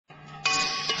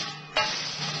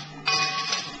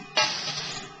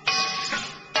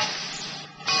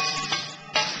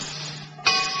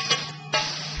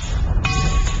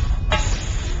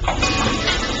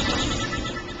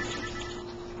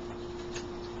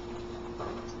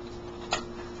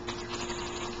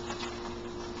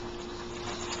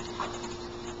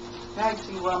Now you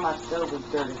see why my stove is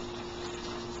dirty.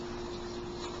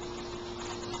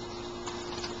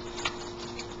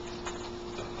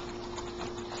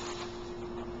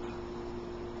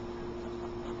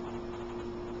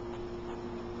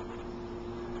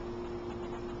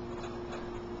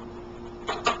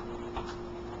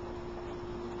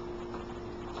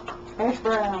 Hash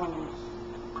browns.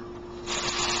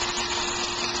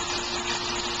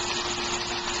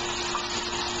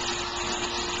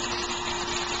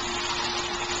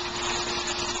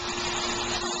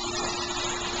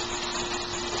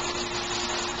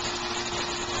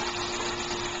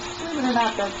 Believe it or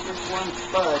not, that's just one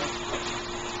spud.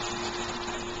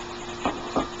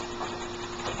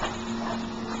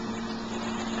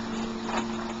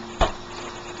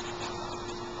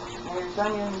 There's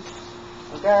onions,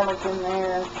 garlic in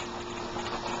there,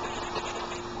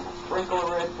 sprinkle of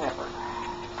red pepper.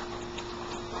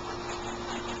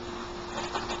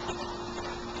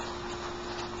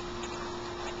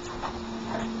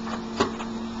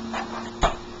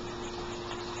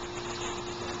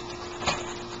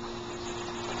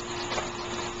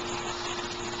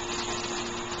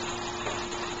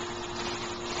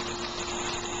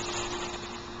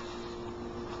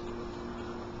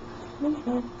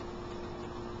 Okay.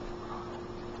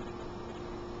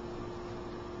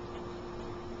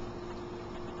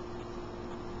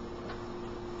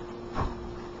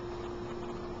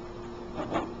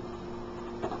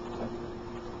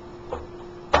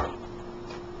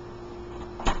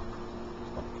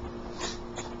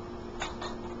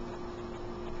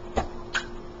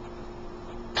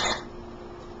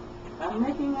 I'm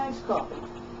making iced coffee.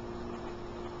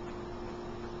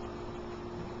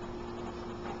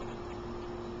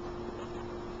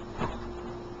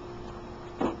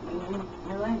 In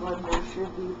New England, there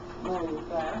should be more of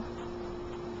that,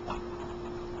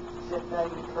 except I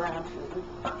use brown sugar.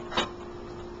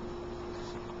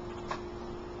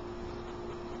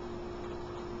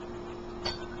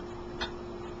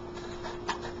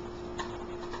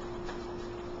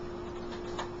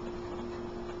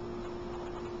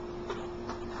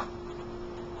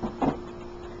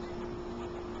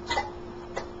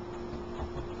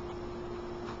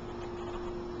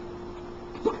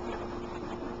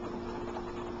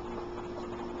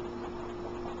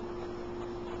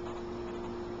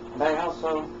 I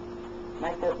also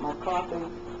make up my coffee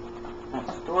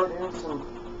and store it in some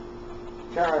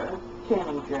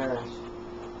canning jars.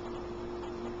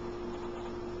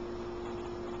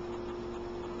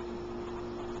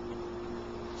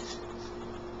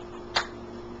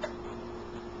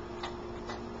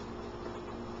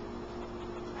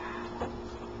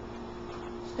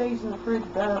 Stays in the fridge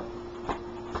about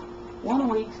 1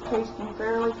 week, tasting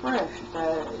fairly fresh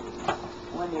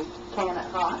when you can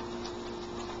it hot.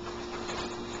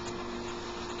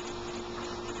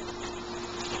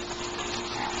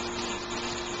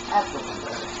 That's looking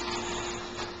better.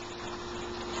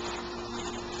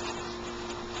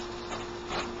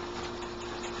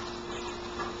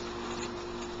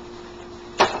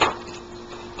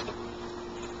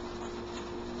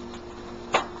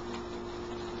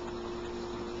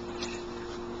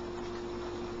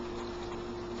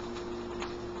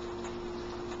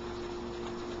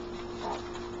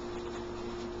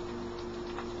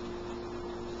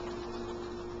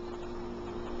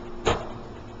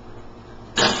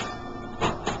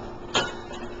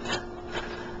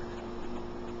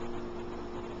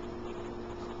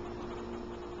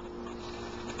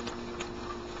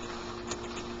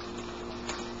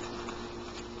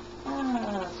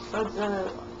 Suds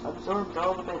absorbed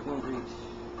all the bacon grease.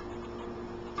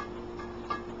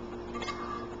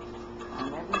 I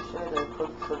never said I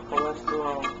cooked for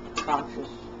cholesterol conscious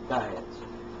diets.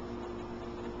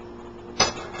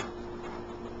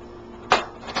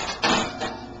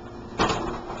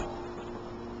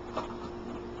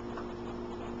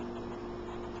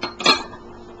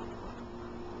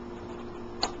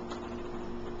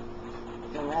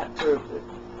 And that proves it.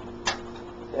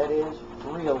 That is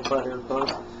real butter,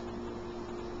 folks.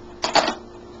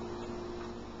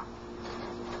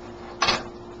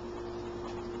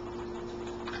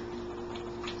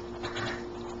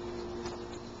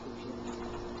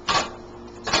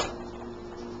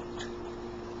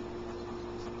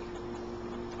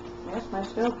 Yes, my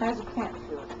stove has a camp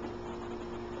to it.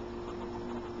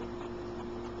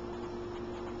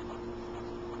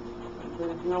 A bit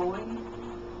of jewelry.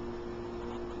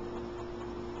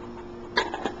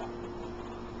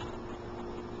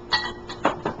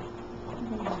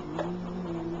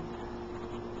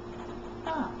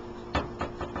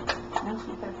 And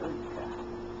some paprika.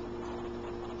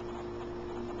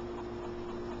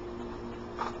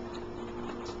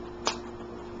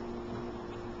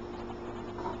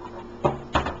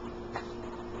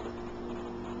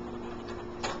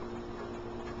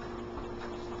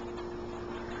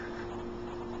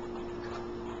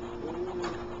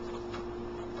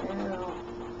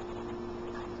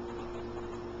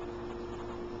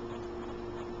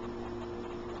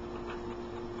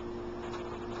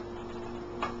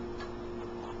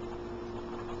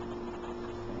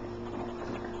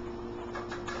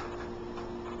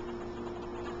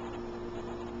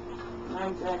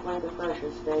 not exactly the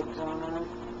freshest steaks on earth.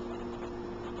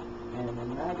 And they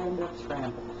might end up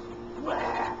scrambles.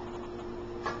 Blah!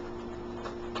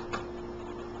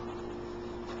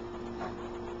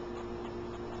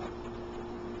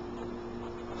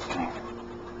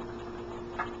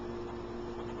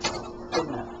 Good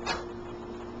enough.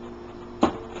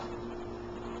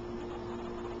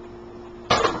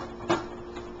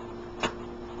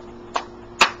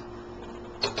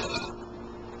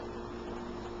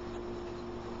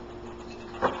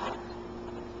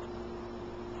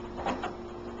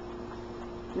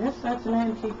 Yes, that's an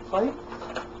antique plate,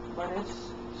 but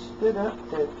it's stood up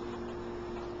to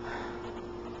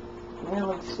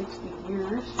nearly 60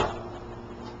 years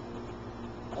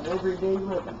of everyday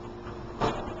living.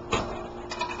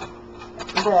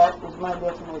 That is my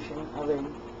definition of a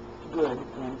good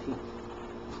antique.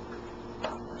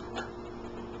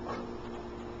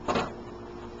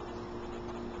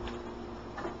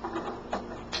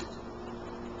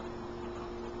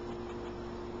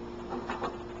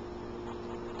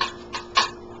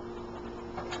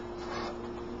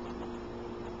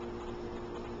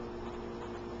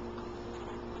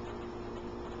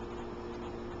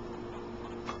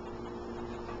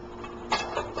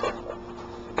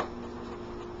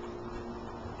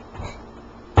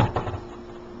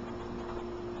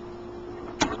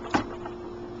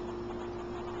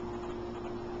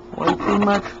 Way too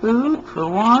much food for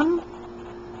one,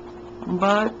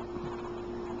 but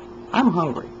I'm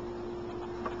hungry,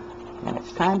 and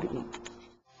it's time to eat.